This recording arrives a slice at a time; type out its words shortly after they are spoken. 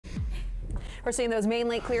We're seeing those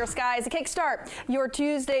mainly clear skies to kickstart your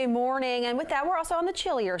Tuesday morning. And with that, we're also on the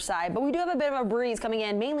chillier side, but we do have a bit of a breeze coming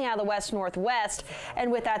in mainly out of the west-northwest.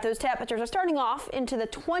 And with that, those temperatures are starting off into the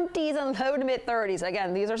 20s and low to mid 30s.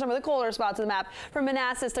 Again, these are some of the colder spots of the map from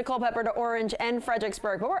Manassas to Culpeper to Orange and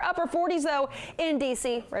Fredericksburg. But we're upper 40s though in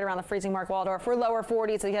DC, right around the freezing mark Waldorf. We're lower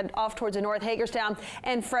 40s, so you head off towards the north, Hagerstown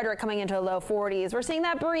and Frederick coming into the low 40s. We're seeing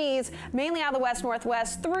that breeze mainly out of the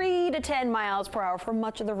west-northwest, 3 to 10 miles per hour for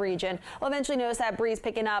much of the region. We'll eventually notice that breeze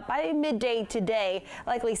picking up by midday today,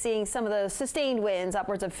 likely seeing some of those sustained winds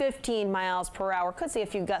upwards of 15 miles per hour. Could see a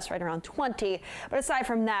few gusts right around 20. But aside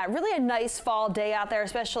from that, really a nice fall day out there,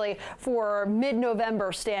 especially for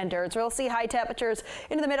mid-November standards. We'll see high temperatures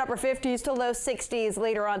into the mid-upper 50s to low 60s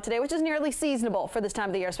later on today, which is nearly seasonable for this time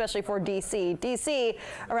of the year, especially for DC. DC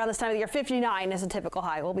around this time of the year, 59 is a typical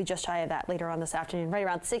high. We'll be just shy of that later on this afternoon, right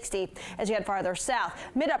around 60 as you head farther south,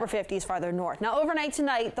 mid-upper 50s farther north. Now overnight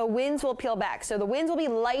tonight, the winds will peel back. So the winds will be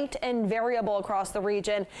light and variable across the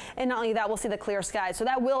region. And not only that, we'll see the clear skies. So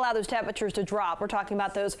that will allow those temperatures to drop. We're talking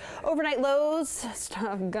about those overnight lows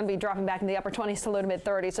going to be dropping back in the upper 20s to low to mid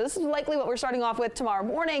 30s. So this is likely what we're starting off with tomorrow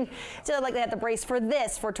morning. So I'd like to have to brace for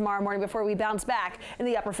this for tomorrow morning before we bounce back in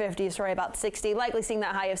the upper 50s to right about 60. Likely seeing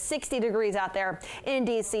that high of 60 degrees out there in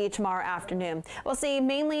DC tomorrow afternoon. We'll see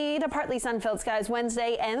mainly to partly sun-filled skies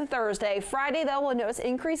Wednesday and Thursday. Friday, though, we'll notice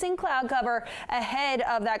increasing cloud cover ahead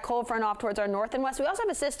of that cold front off towards our north and west. We also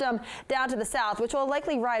have a system down to the south, which will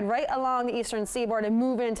likely ride right along the eastern seaboard and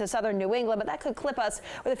move into southern New England, but that could clip us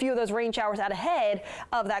with a few of those rain showers out ahead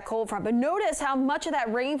of that cold front. But notice how much of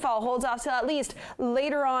that rainfall holds off till at least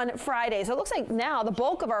later on Friday. So it looks like now the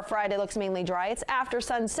bulk of our Friday looks mainly dry. It's after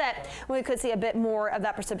sunset when we could see a bit more of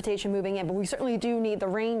that precipitation moving in, but we certainly do need the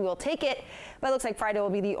rain. We'll take it, but it looks like Friday will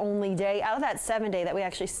be the only day out of that 7-day that we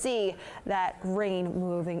actually see that rain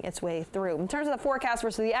moving its way through. In terms of the forecast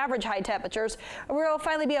versus the average high temperatures, we'll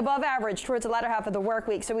finally be above average towards the latter half of the work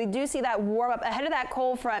week. So we do see that warm up ahead of that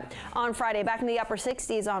cold front on Friday, back in the upper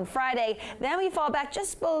 60s on Friday. Then we fall back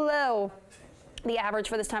just below the average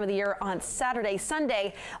for this time of the year on Saturday.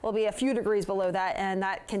 Sunday will be a few degrees below that, and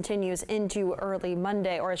that continues into early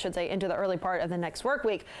Monday, or I should say into the early part of the next work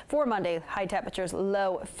week. For Monday, high temperatures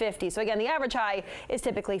low 50. So again, the average high is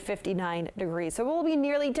typically 59 degrees. So we'll be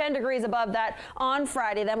nearly 10 degrees above that on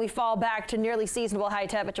Friday. Then we fall back to nearly seasonable high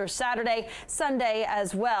temperatures Saturday, Sunday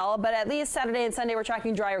as well. But at least Saturday and Sunday, we're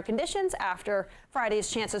tracking drier conditions after Friday's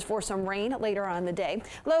chances for some rain later on in the day.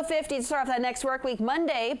 Low 50s to start off that next work week.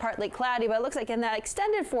 Monday, partly cloudy, but it looks like in that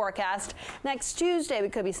extended forecast, next Tuesday, we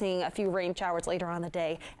could be seeing a few rain showers later on in the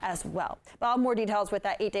day as well. But I'll have more details with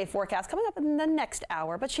that 8-day forecast coming up in the next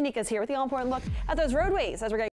hour. But Shanika's here with the all-important look at those roadways as we're getting